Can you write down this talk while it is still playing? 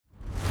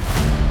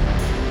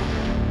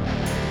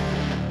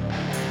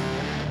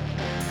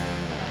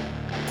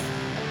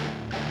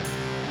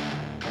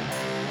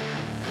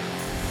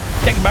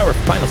Welcome back to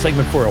our final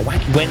segment for a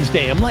Wacky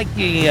Wednesday. I'm like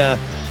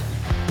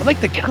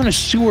the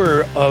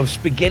connoisseur of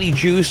spaghetti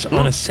juice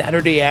on a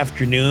Saturday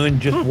afternoon,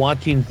 just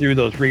watching through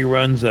those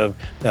reruns of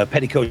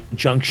Petticoat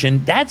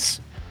Junction. That's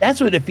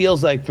what it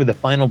feels like for the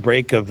final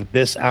break of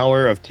this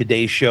hour of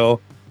today's show.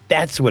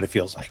 That's what it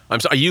feels like. I'm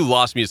sorry, you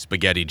lost me at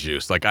spaghetti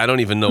juice. Like, I don't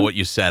even know what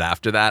you said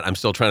after that. I'm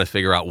still trying to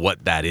figure out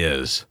what that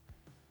is.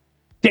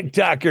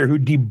 TikToker who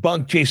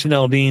debunked Jason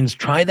Aldean's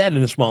 "Try That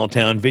in a Small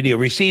Town" video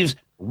receives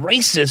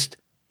racist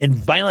and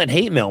violent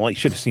hate mail. Well, you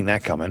should have seen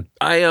that coming.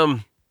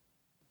 I'm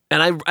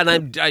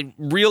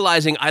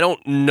realizing I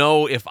don't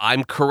know if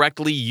I'm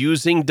correctly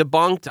using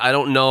debunked. I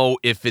don't know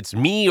if it's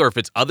me or if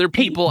it's other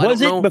people. Hey,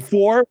 was it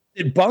before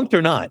debunked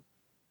or not?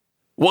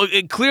 Well,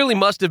 it clearly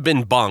must have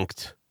been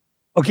bunked.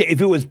 Okay,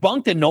 if it was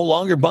bunked and no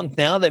longer bunked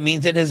now, that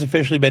means it has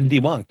officially been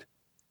debunked.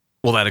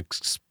 Well,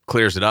 that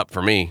clears it up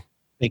for me.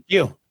 Thank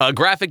you. A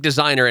graphic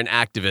designer and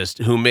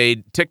activist who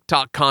made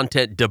TikTok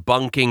content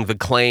debunking the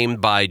claim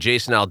by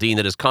Jason Aldean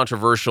that his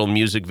controversial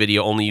music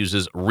video only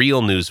uses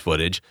real news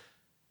footage.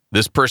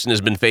 This person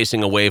has been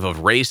facing a wave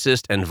of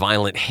racist and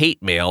violent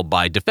hate mail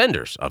by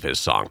defenders of his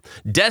song.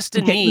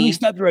 Destiny... Okay, let me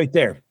stop you right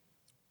there.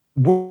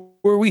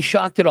 Were we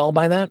shocked at all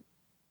by that?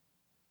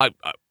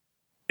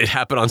 It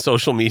happened on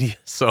social media,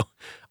 so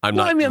I'm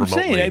not. I'm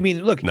saying,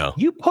 look,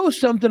 you post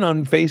something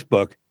on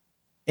Facebook,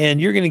 and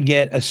you're going to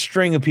get a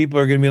string of people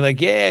who are going to be like,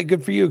 "Yeah,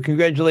 good for you,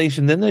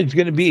 congratulations." Then there's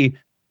going to be,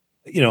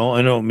 I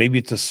know maybe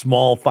it's a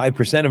small 5%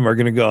 of them are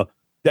going to go,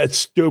 "That's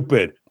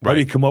stupid. Why do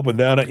you come up with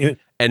that?"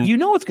 And you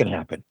know what's going to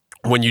happen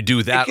when you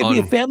do that. It could be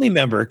a family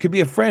member, it could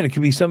be a friend, it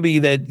could be somebody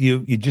that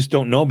you just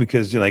don't know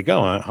because you're like,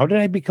 "Oh, how did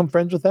I become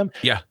friends with them?"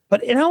 Yeah,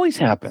 but it always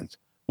happens.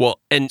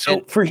 Well, and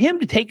for him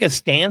to take a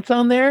stance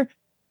on there.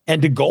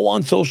 And to go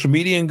on social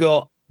media and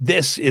go,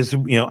 this is,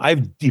 I've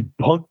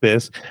debunked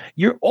this.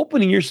 You're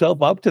opening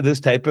yourself up to this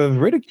type of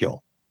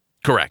ridicule.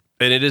 Correct.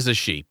 And it is a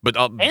sheep. But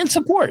and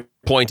support.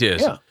 Point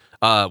is,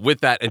 with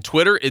that, and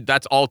Twitter,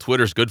 that's all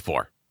Twitter's good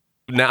for.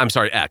 Now, I'm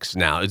sorry, X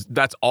now.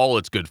 That's all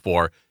it's good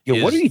for.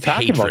 Yeah, what are you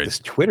talking about, this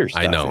Twitter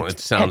stuff? I know. I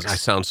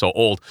sound so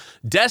old.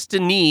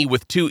 Destiny,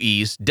 with 2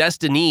 E's,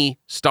 Destiny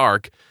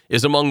Stark,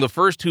 is among the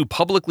first who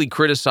publicly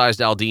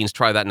criticized Aldean's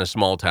 "Try That in a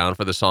Small Town"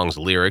 for the song's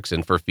lyrics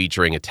and for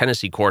featuring a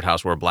Tennessee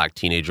courthouse where a black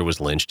teenager was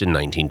lynched in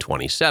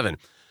 1927.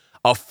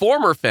 A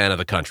former fan of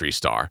the country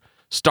star,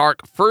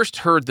 Stark first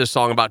heard this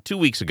song about 2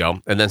 weeks ago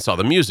and then saw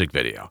the music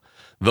video.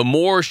 The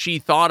more she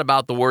thought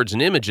about the words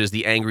and images,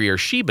 the angrier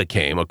she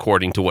became,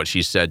 according to what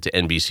she said to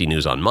NBC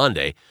News on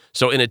Monday.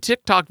 So in a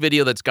TikTok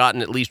video that's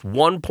gotten at least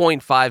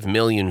 1.5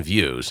 million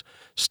views,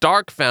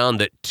 Stark found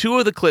that 2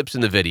 of the clips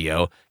in the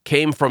video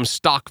came from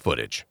stock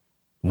footage.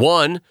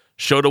 One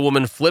showed a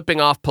woman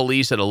flipping off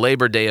police at a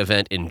Labor Day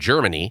event in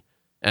Germany,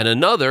 and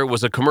another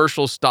was a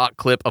commercial stock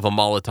clip of a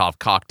Molotov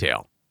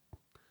cocktail.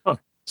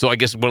 So I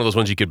guess one of those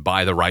ones you could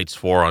buy the rights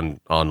for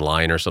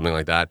online or something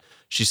like that.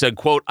 She said,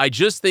 quote, "I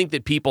just think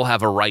that people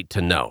have a right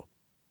to know."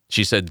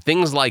 She said,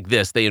 "Things like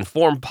this, they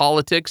inform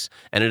politics,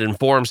 and it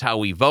informs how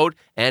we vote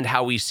and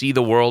how we see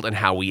the world and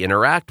how we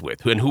interact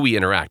with, and who we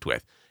interact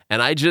with.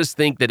 And I just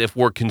think that if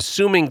we're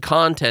consuming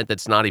content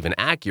that's not even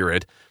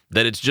accurate,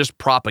 that it's just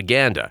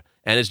propaganda,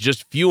 and it's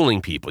just fueling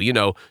people,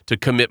 to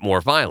commit more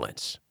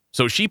violence."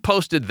 So she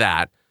posted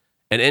that.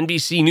 And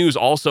NBC News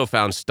also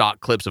found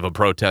stock clips of a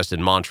protest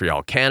in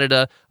Montreal,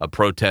 Canada, a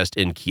protest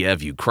in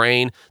Kiev,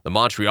 Ukraine. The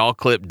Montreal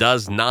clip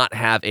does not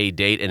have a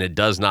date, and it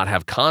does not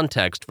have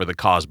context for the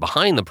cause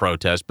behind the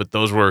protest, but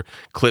those were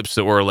clips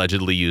that were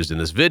allegedly used in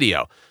this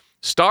video.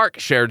 Stark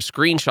shared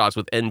screenshots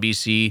with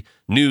NBC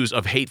News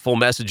of hateful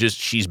messages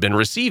she's been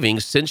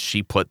receiving since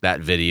she put that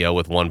video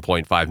with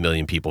 1.5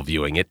 million people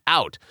viewing it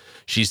out.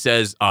 She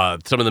says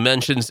some of the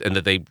mentions and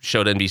that they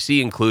showed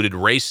NBC included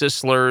racist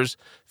slurs,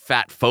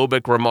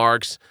 fat-phobic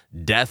remarks,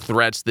 death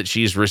threats that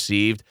she's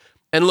received.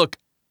 And look,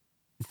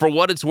 for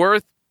what it's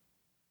worth,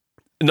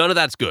 none of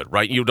that's good,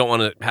 right? You don't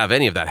want to have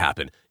any of that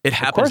happen. It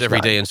happens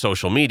every day in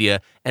social media.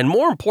 And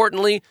more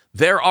importantly,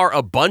 there are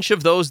a bunch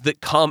of those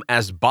that come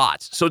as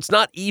bots. So it's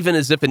not even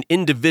as if an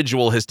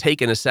individual has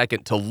taken a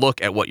second to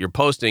look at what you're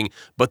posting,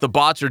 but the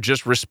bots are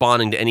just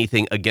responding to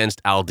anything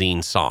against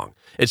Aldean's song.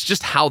 It's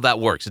just how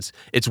that works.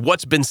 It's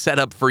what's been set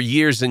up for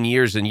years and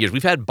years and years.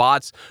 We've had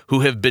bots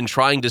who have been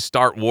trying to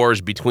start wars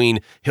between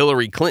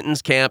Hillary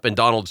Clinton's camp and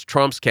Donald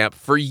Trump's camp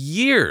for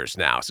years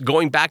now, so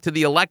going back to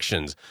the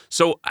elections.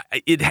 So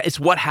it's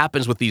what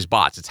happens with these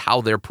bots. It's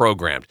how they're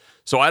programmed.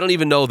 So I don't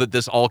even know that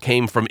this all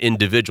came from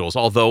individuals,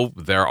 although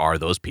there are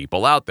those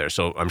people out there.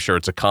 So I'm sure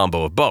it's a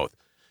combo of both.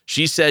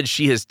 She said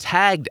she has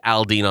tagged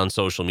Aldean on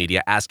social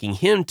media, asking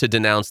him to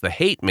denounce the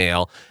hate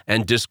mail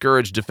and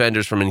discourage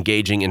defenders from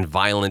engaging in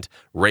violent,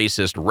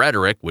 racist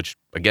rhetoric, which,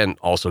 again,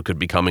 also could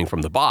be coming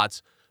from the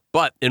bots.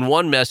 But in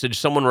one message,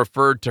 someone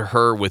referred to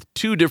her with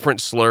 2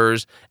 different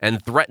slurs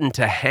and threatened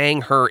to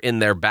hang her in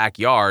their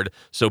backyard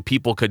so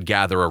people could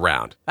gather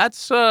around.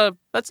 That's a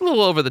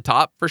little over the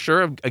top, for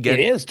sure. Again,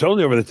 it is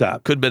totally over the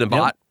top. Could have been a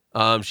bot.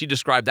 She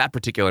described that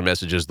particular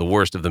message as the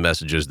worst of the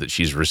messages that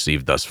she's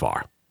received thus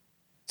far.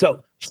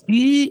 So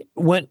She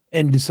went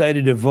and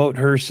decided to vote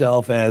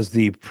herself as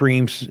the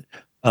supreme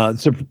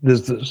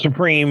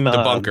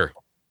Debunker.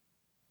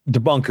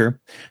 debunker,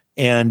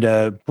 and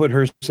put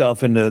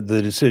herself into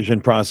the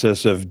decision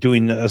process of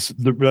doing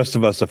the rest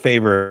of us a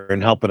favor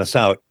and helping us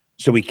out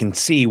so we can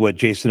see what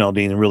Jason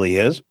Aldean really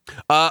is.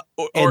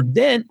 And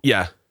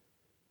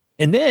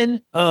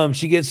then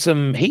she gets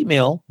some hate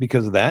mail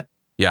because of that.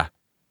 Yeah.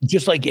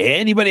 Just like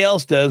anybody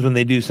else does when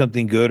they do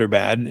something good or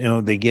bad,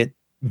 they get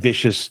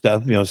vicious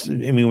stuff. I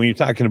mean, when you're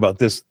talking about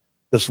this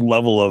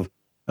level of,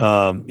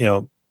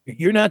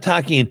 you're not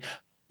talking.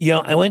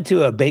 I went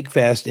to a bake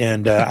fest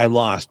and I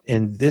lost,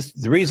 and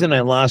the reason I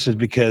lost is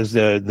because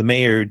the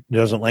mayor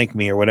doesn't like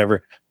me or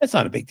whatever. That's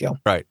not a big deal,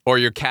 right? Or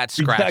your cat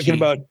Scratchy. You're talking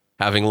about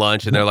having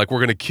lunch, and they're like, "We're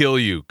going to kill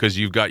you because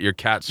you've got your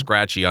cat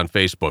Scratchy on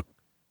Facebook."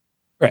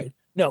 Right?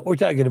 No, we're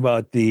talking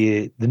about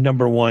the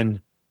number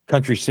one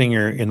country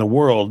singer in the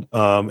world,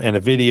 and a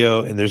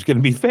video, and there's going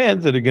to be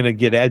fans that are going to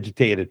get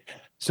agitated.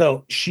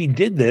 So she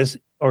did this,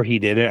 or he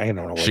did it. I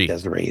don't know what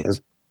Desiree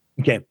is.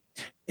 Okay,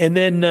 and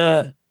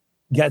then.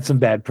 Got some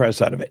bad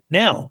press out of it.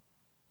 Now,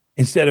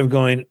 instead of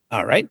going,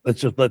 all right,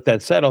 let's just let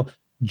that settle,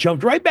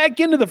 jumped right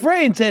back into the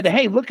fray and said,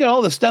 hey, look at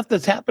all the stuff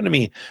that's happened to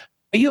me.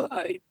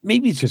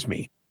 Maybe it's just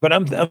me,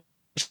 but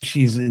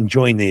she's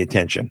enjoying the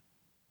attention.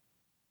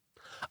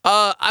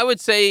 I would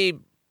say,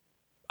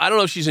 I don't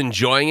know if she's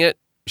enjoying it.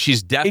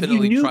 She's definitely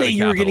if you knew trying that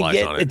you were going to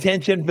get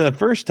attention for the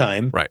first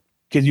time, right?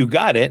 Because you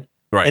got it,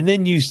 right? And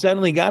then you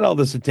suddenly got all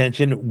this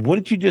attention.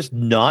 Wouldn't you just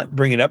not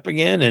bring it up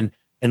again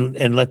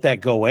and let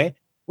that go away?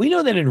 We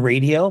know that in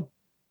radio,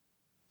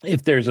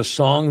 if there's a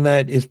song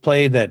that is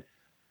played that,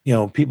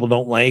 people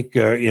don't like,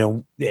 or,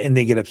 and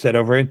they get upset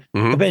over it,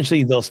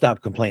 eventually they'll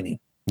stop complaining.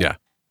 Yeah.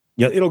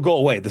 It'll go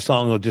away. The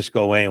song will just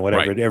go away and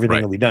whatever,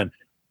 everything will be done.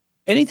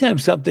 Anytime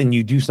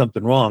you do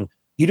something wrong,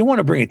 you don't want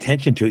to bring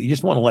attention to it. You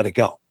just want to let it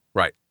go.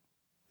 Right.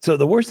 So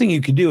the worst thing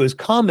you can do is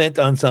comment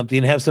on something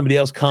and have somebody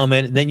else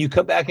comment, and then you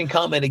come back and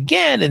comment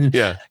again. And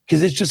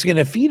because it's just going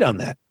to feed on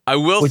that. I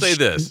will say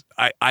this.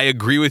 I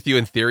agree with you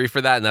in theory for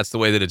that, and that's the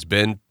way that it's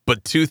been.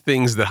 But two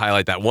things that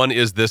highlight that. One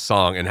is this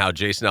song and how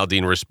Jason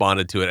Aldean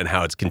responded to it and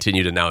how it's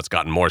continued and now it's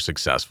gotten more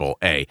successful,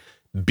 A.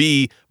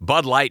 B,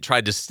 Bud Light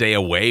tried to stay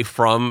away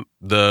from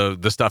the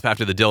stuff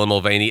after the Dylan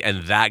Mulvaney,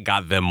 and that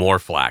got them more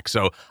flack.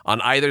 So on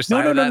either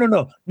side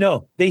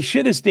No. They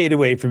should have stayed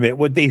away from it.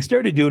 What they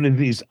started doing is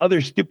these other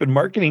stupid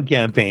marketing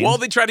campaigns. Well,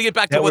 they tried to get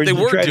back to what they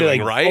were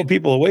doing, right? Pull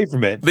people away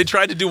from it. They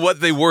tried to do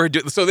what they were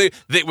doing. So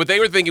what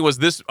they were thinking was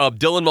this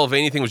Dylan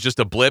Mulvaney thing was just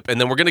a blip,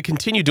 and then we're going to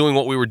continue doing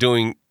what we were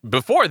doing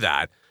before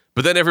that.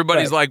 But then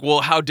everybody's like,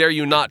 well, how dare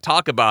you not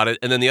talk about it?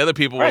 And then the other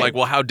people were like,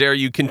 well, how dare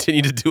you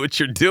continue to do what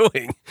you're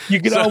doing? You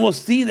could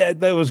almost see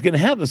that was going to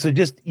happen. So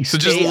just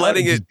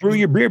letting it brew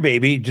your beer,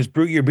 baby. Just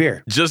brew your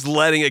beer. Just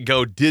letting it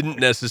go didn't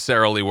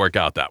necessarily work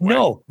out that way.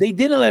 No, they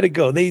didn't let it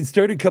go. They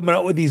started coming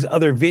out with these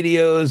other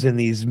videos and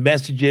these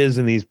messages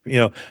and these,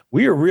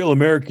 we are real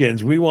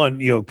Americans. We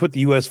want, put the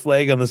U.S.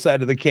 flag on the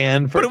side of the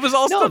can. But it was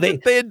all stuff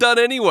that they had done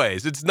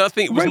anyways. It's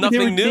nothing. It was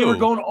nothing new. They were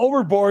going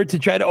overboard to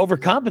try to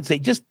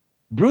overcompensate. Just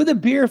brew the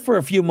beer for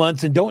a few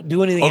months and don't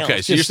do anything else.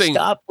 Okay, so you're saying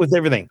stop with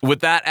everything.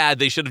 With that ad,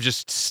 they should have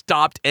just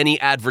stopped any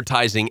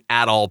advertising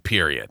at all,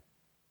 period.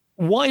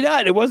 Why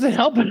not? It wasn't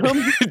helping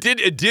them.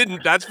 It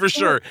didn't, that's for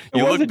sure.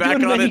 You look back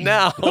on it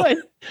now.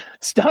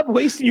 Stop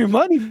wasting your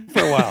money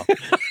for a while.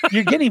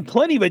 You're getting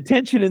plenty of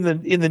attention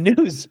in the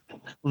news.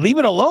 Leave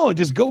it alone.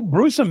 Just go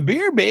brew some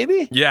beer,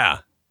 baby. Yeah.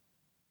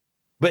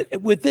 But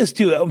with this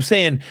too, I'm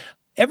saying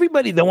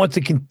everybody that wants to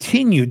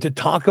continue to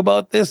talk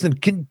about this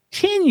and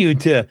continue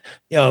to,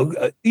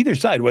 either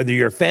side, whether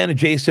you're a fan of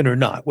Jason or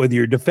not, whether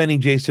you're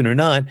defending Jason or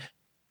not,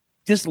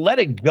 just let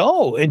it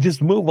go and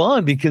just move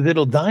on because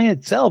it'll die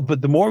itself.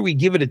 But the more we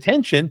give it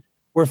attention,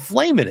 we're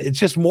flaming it. It's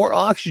just more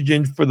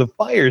oxygen for the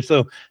fire.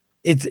 So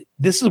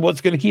this is what's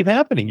going to keep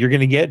happening. You're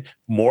going to get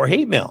more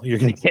hate mail. You're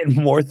going to get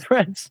more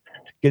threats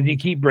because you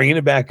keep bringing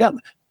it back up.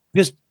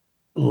 Just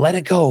let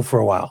it go for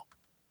a while.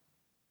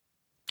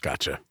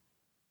 Gotcha.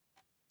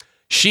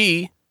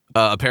 She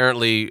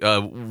apparently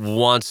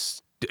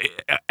wants,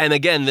 and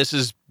again, this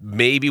is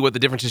maybe what the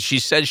difference is. She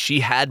said she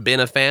had been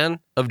a fan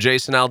of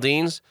Jason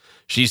Aldean's.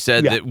 She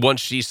said that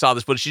once she saw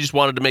this footage, she just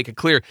wanted to make it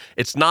clear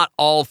it's not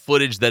all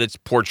footage that it's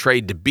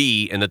portrayed to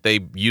be and that they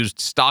used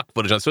stock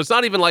footage on. So it's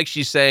not even like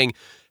she's saying,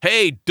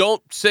 hey,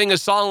 don't sing a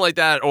song like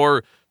that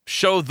or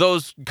show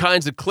those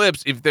kinds of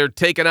clips if they're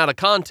taken out of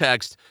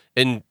context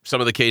in some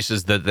of the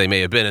cases that they may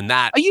have been. And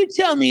that, are you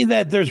telling me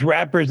that there's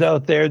rappers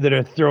out there that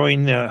are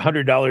throwing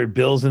 $100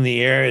 bills in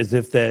the air as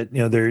if that,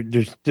 they're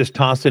just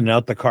tossing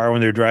out the car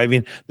when they're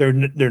driving? They're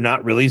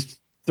not really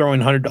throwing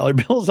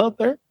 $100 bills out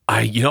there?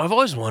 I've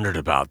always wondered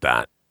about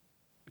that.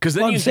 Because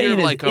then you say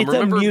it's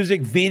a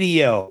music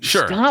video.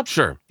 Stop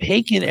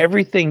taking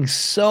everything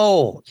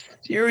so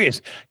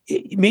serious.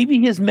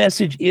 Maybe his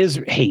message is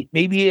hate.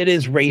 Maybe it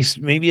is race.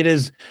 Maybe it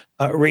is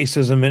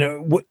racism.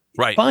 And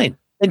right. Fine.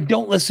 And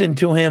don't listen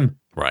to him.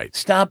 Right.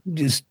 Stop.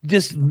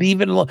 Just leave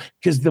it alone.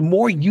 Because the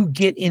more you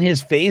get in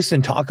his face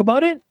and talk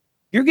about it,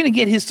 you're going to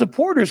get his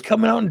supporters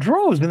coming out in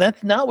droves, and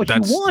that's not what you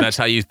want. That's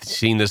how you've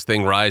seen this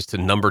thing rise to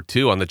number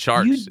 2 on the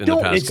charts in the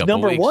past It's couple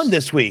number weeks. 1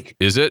 this week.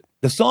 Is it?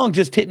 The song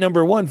just hit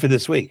number 1 for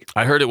this week.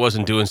 I heard it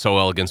wasn't doing so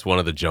well against one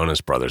of the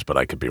Jonas Brothers, but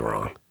I could be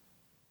wrong.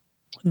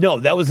 No,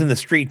 that was in the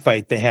street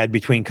fight they had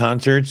between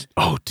concerts.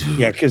 Oh, dude.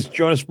 Yeah, because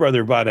Jonas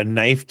Brother bought a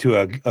knife to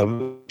a I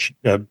don't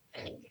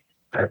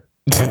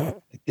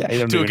To a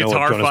even know what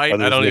guitar Jonas fight.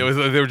 Brothers I don't did.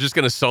 know. They were just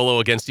going to solo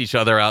against each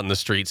other out in the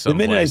street The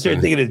someplace. minute I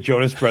started thinking of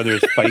Jonas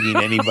Brothers fighting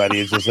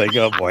anybody, it's just like,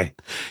 oh boy.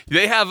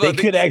 They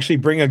could actually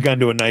bring a gun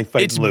to a knife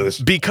fight it's and lose.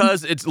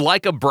 because it's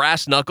like a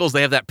brass knuckles.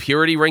 They have that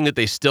purity ring that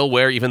they still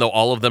wear, even though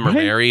all of them are Right.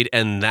 married,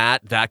 and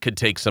that could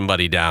take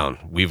somebody down.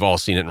 We've all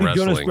seen it in The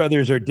wrestling. Jonas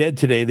Brothers are dead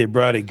today. They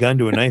brought a gun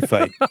to a knife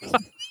fight.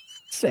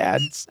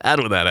 Sad. Sad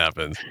when that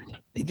happens.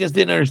 They just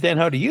didn't understand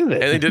how to use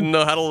it. And they didn't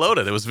know how to load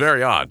it. It was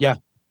very odd. Yeah.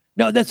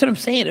 No, that's what I'm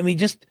saying. I mean,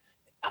 just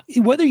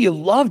whether you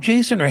love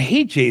Jason or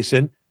hate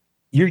Jason,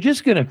 you're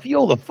just going to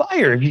feel the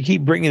fire if you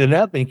keep bringing it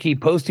up and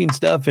keep posting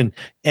stuff. And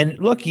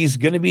look, he's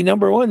going to be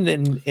number 1,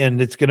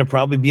 and it's going to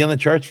probably be on the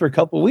charts for a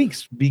couple of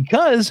weeks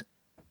because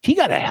he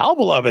got a hell of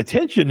a lot of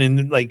attention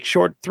in like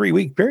short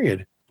 3-week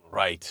period.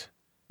 Right.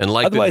 And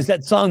like otherwise,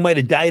 that song might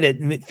have died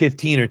at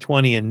 15 or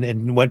 20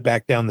 and went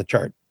back down the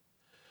chart.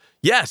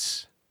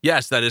 Yes,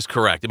 that is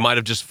correct. It might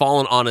have just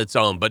fallen on its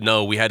own, but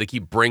no, we had to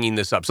keep bringing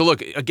this up. So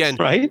look, again,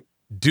 right?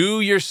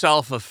 Do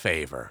yourself a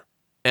favor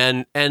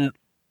and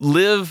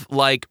live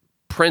like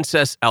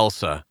Princess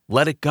Elsa.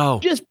 Let it go.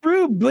 Just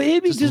brew,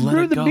 baby. Just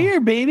brew the beer,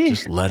 baby.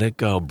 Just let it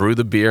go. Brew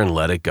the beer and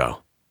let it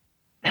go.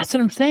 That's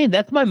what I'm saying.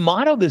 That's my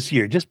motto this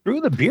year. Just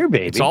brew the beer,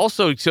 baby. It's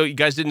also, so you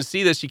guys didn't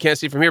see this, you can't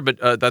see from here,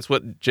 but that's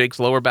what Jake's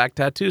lower back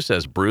tattoo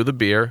says. Brew the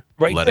beer,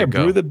 right let there. it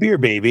go. Brew the beer,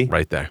 baby.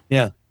 Right there.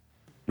 Yeah.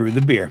 Brew the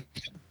beer.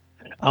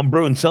 I'm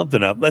brewing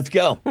something up. Let's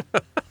go.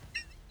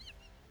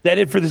 That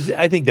it for this?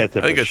 I think that's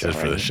it. I think that's it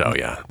for the show.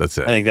 Yeah, that's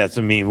it. I think that's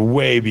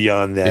way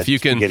beyond that. If you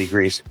can, spaghetti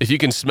grease. If you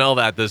can smell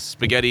that, the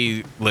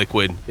spaghetti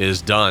liquid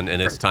is done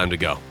and it's time to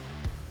go.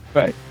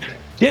 Right.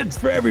 Tips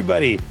for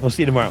everybody. We'll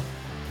see you tomorrow.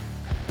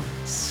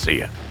 See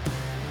ya.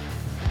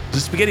 The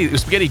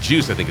spaghetti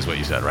juice, I think is what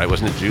you said, right?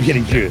 Wasn't it juice?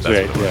 Spaghetti juice,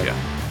 that's right? what it was, Yeah.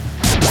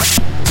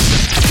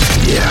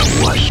 Yeah,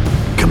 what?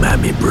 Come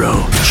at me,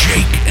 bro.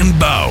 Jake and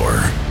Bob.